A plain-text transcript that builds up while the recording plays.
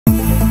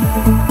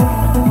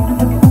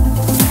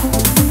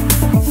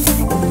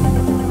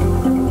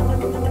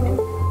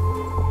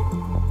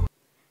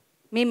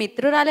మీ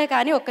మిత్రురాలే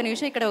కానీ ఒక్క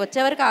నిమిషం ఇక్కడ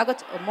వచ్చేవరకు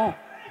ఆగొచ్చు. అమ్మో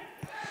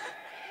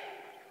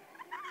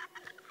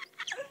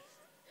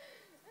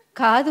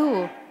కాదు,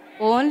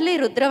 ఓన్లీ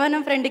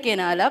రుద్రవనం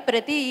ఫ్రెండ్కేనా అలా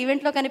ప్రతి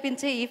ఈవెంట్లో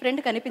కనిపించే ఈ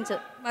ఫ్రెండ్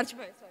కనిపించదు?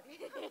 మర్చిపోయా, సారీ.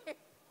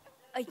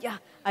 అయ్యా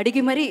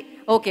అడిగి మరి.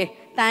 Okay,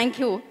 thank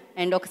you.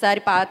 అండ్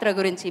ఒకసారి పాత్ర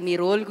గురించి, మీ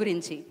రోల్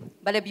గురించి.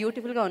 భలే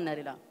బ్యూటిఫుల్గా ఉన్నారు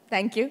ఇలా.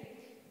 Thank you.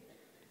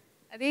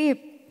 అది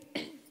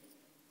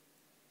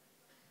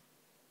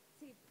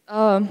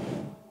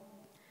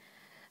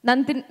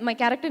Nandini, my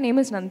character name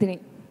is Nandini.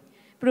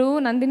 ఇప్పుడు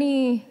Nandini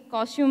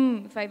costume,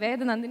 if I wear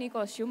the Nandini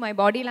costume, my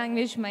body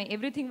language, my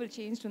everything will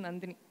change to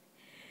Nandini.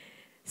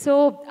 So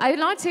I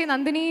will not say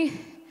Nandini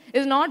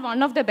is not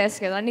one of the best.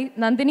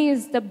 Nandini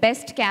is the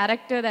best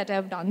character that I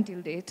have done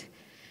till date.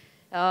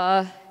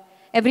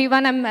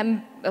 Everyone, I'm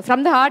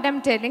from the heart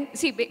I'm telling.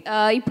 See,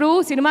 ఇప్పుడు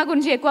cinema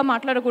గురించి ఎక్కువ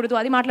మాట్లాడకూడదు,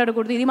 అది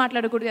మాట్లాడకూడదు, ఇది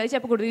మాట్లాడకూడదు, అది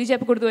చెప్పకూడదు, ఇది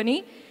చెప్పకూడదు అని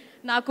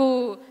నాకు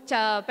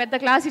పెద్ద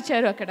క్లాస్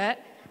ఇచ్చారు అక్కడ.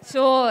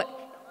 So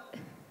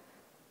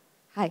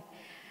hi.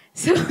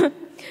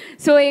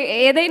 సో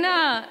ఏదైనా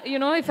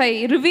if I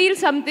reveal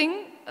something,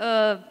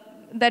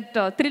 that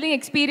thrilling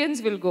experience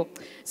will go.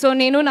 So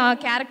నేను నా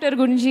క్యారెక్టర్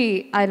గురించి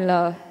I'll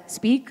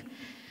speak.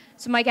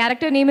 So my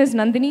character name is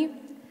Nandini.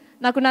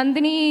 నాకు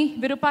నందిని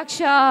విరూపాక్ష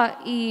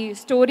ఈ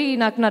స్టోరీ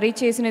నాకు నరేట్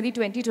చేసినది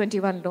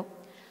 2021లో.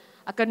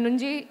 అక్కడ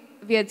నుంచి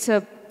it's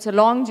a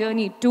long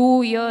journey, 2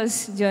 years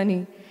journey.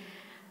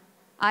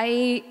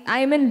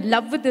 I'm in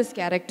love with this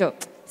character.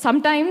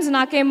 Sometimes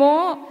నాకేమో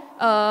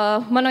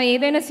మనం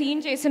ఏదైనా సీన్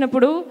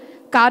చేసినప్పుడు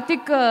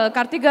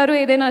కార్తిక్ గారు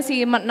ఏదైనా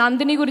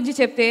నందిని గురించి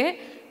చెప్తే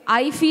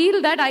I feel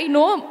that I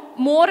know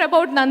more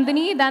about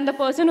Nandini than the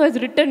person who has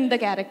return the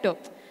character.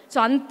 So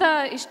అంత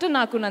ఇష్టం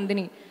నాకు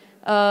Nandini.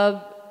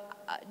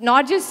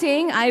 Not just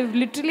saying, I've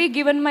literally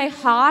given my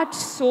heart,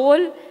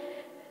 soul,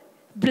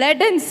 blood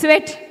and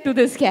sweat to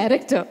this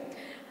character.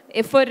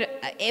 For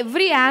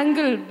every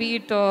angle, be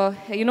it,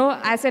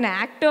 as an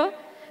actor,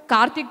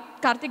 Karthik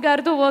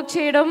Gartho work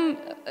cheyadam,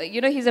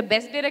 he's the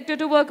best director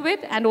to work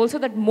with and also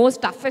the most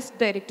toughest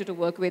director to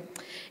work with.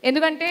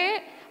 Endukante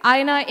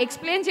ఆయన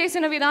explain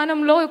చేసిన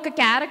విధానంలో ఒక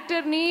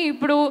క్యారెక్టర్ని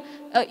ఇప్పుడు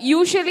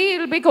usually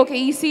will be okay,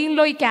 ఈ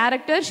సీన్లో ఈ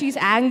character she is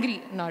angry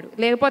అన్నాడు,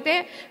 లేకపోతే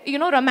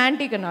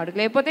రొమాంటిక్ అన్నాడు,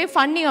 లేకపోతే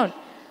ఫన్నీ అన్నాడు.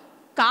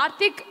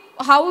 Karthik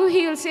how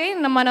he will say,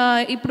 మన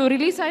ఇప్పుడు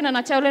రిలీజ్ అయిన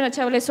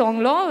నచ్చవలే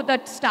సాంగ్లో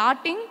that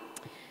starting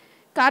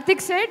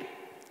Karthik said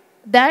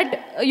that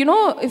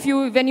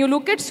when you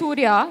look at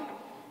సూర్య,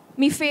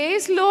 మీ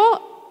ఫేస్లో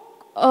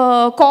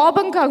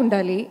కోపంగా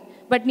ఉండాలి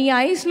బట్ నీ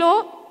ఐస్లో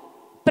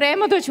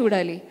ప్రేమతో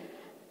చూడాలి.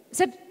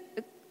 సార్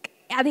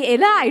అది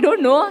ఎలా, ఐ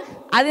డోంట్ నో,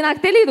 అది నాకు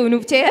తెలీదు,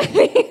 నువ్వు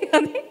చేయాలి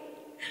అది.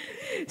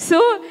 So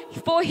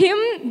for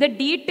him the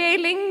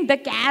detailing, the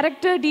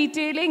character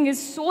detailing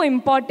is so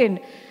important.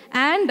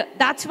 And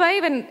that's why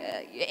when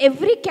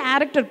every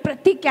character,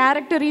 ప్రతి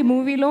క్యారెక్టర్ ఈ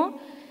మూవీలో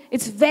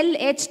it's well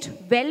etched,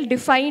 well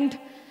defined.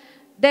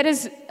 There is,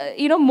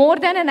 more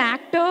than an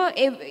actor,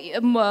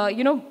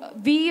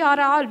 we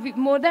are all,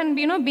 more than,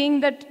 being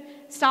that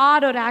star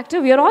or actor,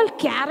 we are all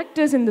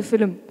characters in the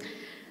film.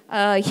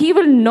 He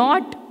will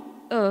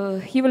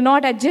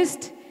not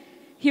adjust,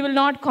 he will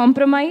not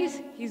compromise,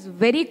 he's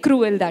very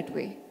cruel that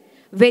way,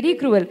 very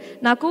cruel.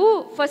 Naku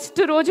first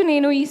roju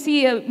nenu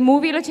ee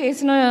movie lo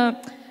chesina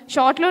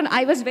shot lo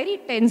I was very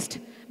tensed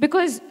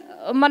because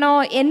మనం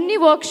ఎన్ని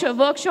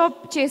workshop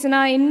చేసినా,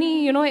 ఎన్ని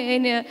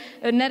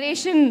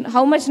narration,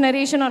 how much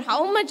narration are how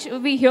much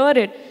we here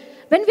it,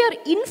 when we are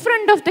in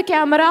front of the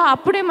camera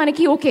అప్పుడే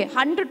మనకి okay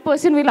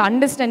 100% వీళ్ళు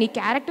understand ఈ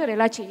character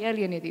ఎలా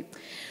చేయాలి అనేది.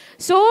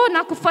 సో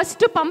నాకు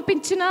ఫస్ట్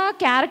పంపించిన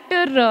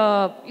క్యారెక్టర్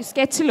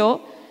స్కెచ్లో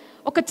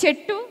ఒక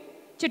చెట్టు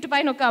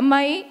పైన ఒక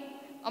అమ్మాయి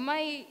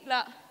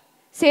ఇలా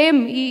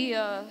సేమ్ ఈ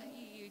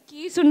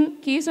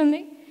కీస్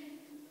ఉంది.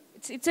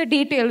 It's a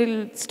detail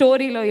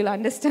story lo you'll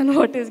understand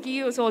what is. He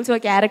was also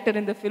a character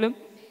in the film.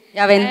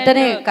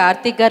 వెంటనే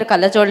కార్తిక్ గారు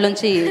కళ్ళజోళ్ళ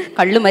నుంచి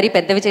కళ్ళు మరీ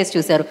పెద్దవి చేసి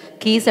చూశారు,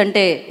 కీస్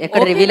అంటే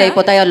ఎక్కడ రివీల్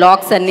అయిపోతాయో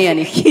లాక్స్ అన్ని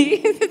అని.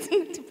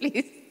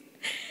 Please.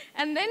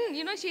 And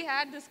then she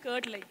had this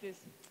skirt like this.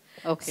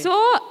 Okay. So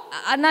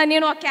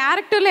నేను ఆ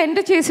క్యారెక్టర్లో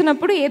ఎంటర్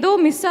చేసినప్పుడు ఏదో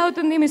మిస్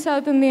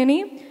అవుతుంది అని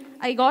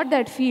ఐ గాట్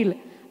దట్ ఫీల్.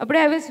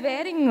 అప్పుడే ఐ వాజ్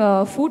వేరింగ్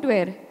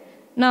ఫుట్వేర్.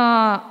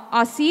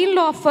 ఆ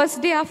సీన్లో ఫస్ట్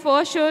డే, ఆ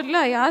ఫస్ట్ షోలో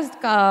ఐ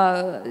ఆస్క్డ్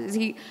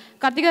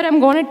Karthik గారు, I'm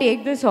gonna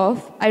take this of,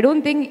 I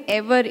don't think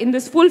ever in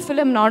this full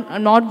film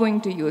not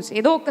going to use,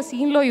 ఏదో ఒక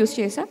సీన్లో use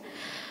చేసా,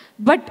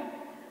 but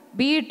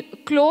be it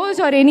close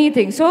or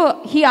anything. So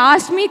he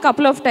asked me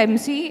couple of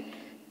times,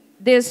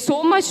 there is so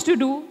much to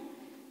do,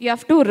 you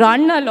have to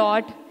run a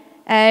lot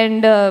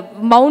and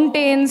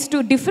mountains to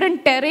different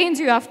terrains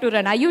you have to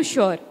run. Are you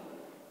sure?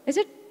 I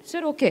said,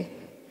 sir, okay.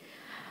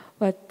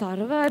 But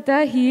tarvata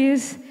he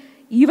is,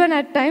 even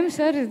at times,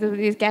 sir,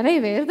 can I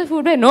wear the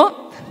footwear? No.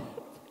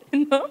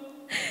 No,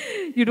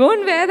 you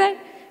don't wear that.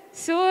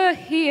 So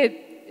he,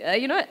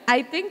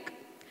 I think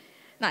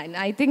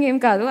him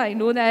kadu, I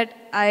know that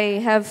I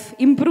have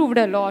improved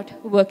a lot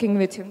working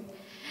with him.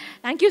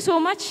 Thank you so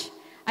much.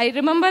 I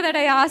remember that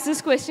I asked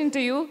this question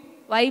to you,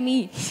 why me?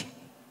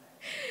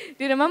 Do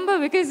you remember?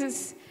 Because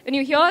when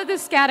you hear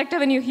this character,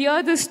 when you hear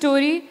this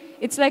story,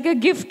 it's like a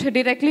gift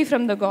directly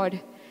from the God.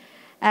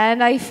 And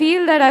I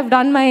feel that I've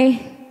done my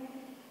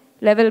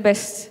level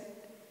best.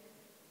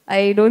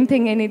 I don't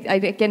think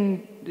I can,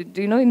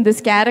 in this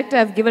character,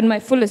 I've given my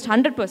fullest,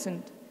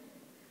 100%.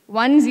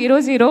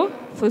 100,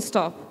 full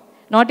stop.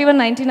 Not even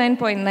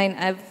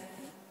 99.9.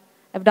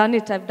 I've done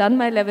it. I've done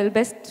my level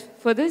best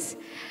for this.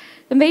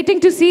 I'm waiting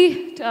to see.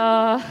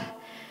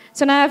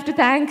 So now I have to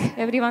thank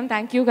everyone.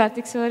 Thank you,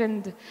 Karthik sir,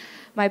 and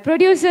my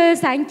producers.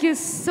 Thank you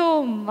so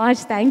much.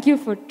 Thank you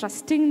for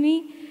trusting me.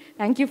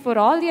 Thank you for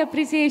all the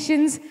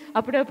appreciations.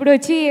 Appudu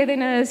vachi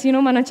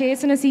edaina mana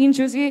chesina scene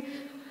chusi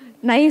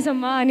nice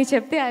amma ani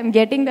chepte I am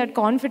getting that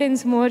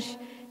confidence more.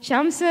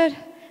 Shyam sir,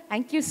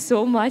 thank you so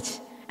much.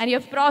 And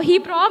he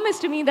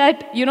promised me that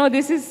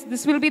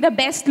this will be the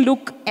best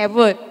look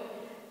ever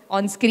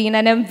on screen,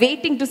 and I'm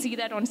waiting to see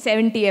that on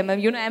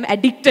 70mm. I'm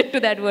addicted to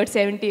that word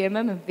 70mm.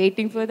 I'm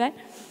waiting for that.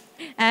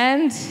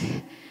 And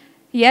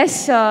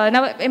yes,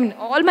 now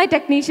all my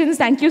technicians,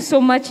 thank you so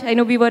much. I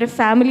know we were a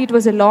family. It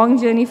was a long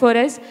journey for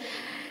us.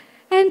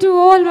 And to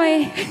all my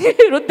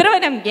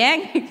Rudravanam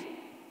gang,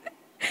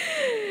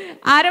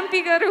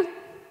 RMP garu,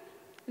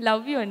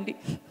 love you andi.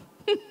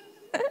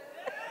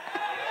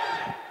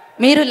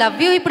 మీరు love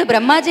you ఇప్పుడు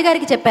బ్రహ్మాజీ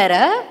గారికి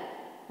చెప్పారా?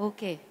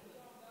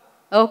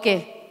 Okay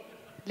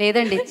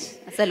లేదండి,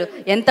 అసలు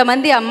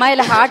ఎంతమంది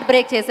అమ్మాయిల heart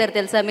break చేశారు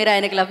తెలుసా మీరు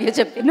ఆయనకి లవ్ యూ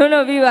చెప్పి? No,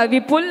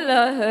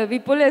 we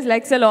pull his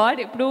legs a lot.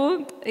 ఇప్పుడు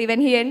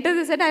when he enters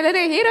he said,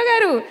 "అరే హీరో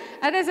గారు"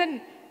 అనే సార్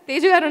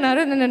తేజు గారు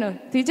ఉన్నారు. నన్ను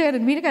తేజు గారు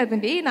మీరు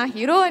కాదండి, నా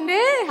హీరో అంటే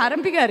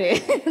హరంపి గారే.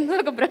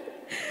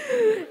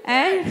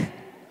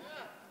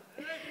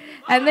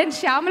 అండ్ దెన్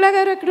శ్యామల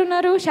గారు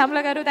ఎక్కడున్నారు?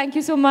 శ్యామల గారు, థ్యాంక్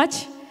యూ సో మచ్.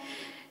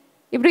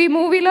 ఇప్పుడు ఈ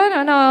మూవీలో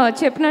నేను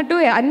చెప్పినట్టు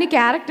అన్ని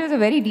characters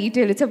very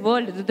detail. It's a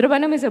world.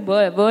 Rudravanam is a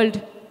world.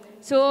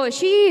 So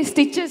she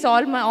stitches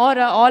all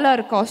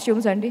our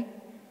costumes, andi.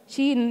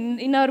 She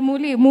in our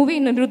movie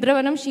in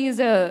Rudravanam, she is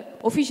a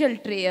official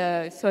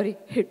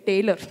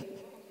tailor.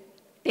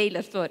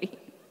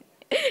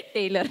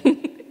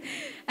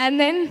 And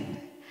then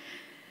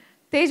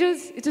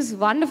Tejus, it was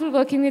wonderful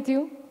working with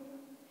you.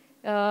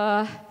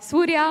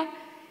 Surya,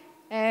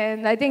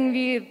 and I think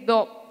the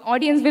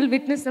audience will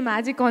witness the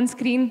magic on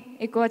screen.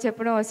 Ekkuva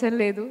cheppadam avasaram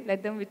ledu.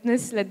 Let them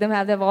witness, let them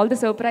have all the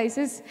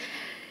surprises.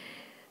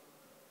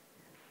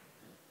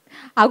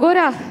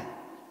 Agora,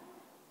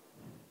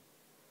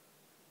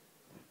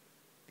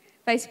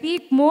 if I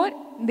speak more,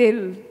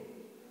 they'll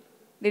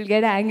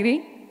get angry,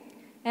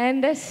 and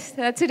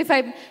that's it. If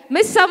I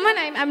miss someone,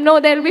 I know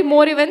there will be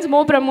more events,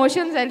 more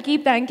promotions. I'll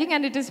keep thanking,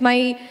 and it is my,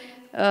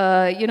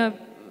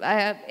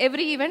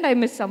 every event I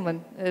miss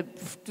someone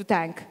to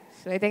thank.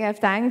 So I think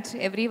I've thanked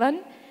everyone.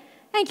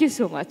 Thank you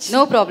so much.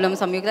 No problem,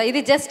 Samyuktha.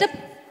 ఇది just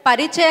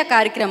పరిచయ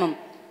కార్యక్రమం.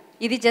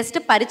 ఇది just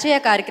పరిచయ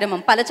కార్యక్రమం.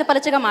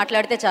 పలచగా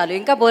మాట్లాడితే చాలు,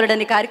 ఇంకా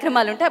బోలెడన్ని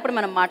కార్యక్రమాలు ఉంటాయి, అప్పుడు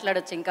మనం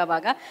మాట్లాడొచ్చు ఇంకా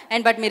బాగా.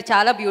 అండ్ బట్ మీరు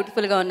చాలా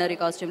బ్యూటిఫుల్గా ఉన్నారు ఈ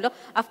కాస్ట్యూమ్లో.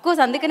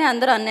 అఫ్కోర్స్ అందుకనే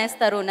అందరూ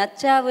అన్నేస్తారు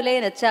నచ్చావులే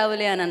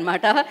అని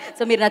అనమాట.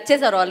 సో మీరు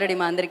నచ్చేసారు ఆల్రెడీ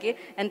మా అందరికీ.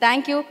 And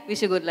thank you.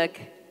 Wish you good luck.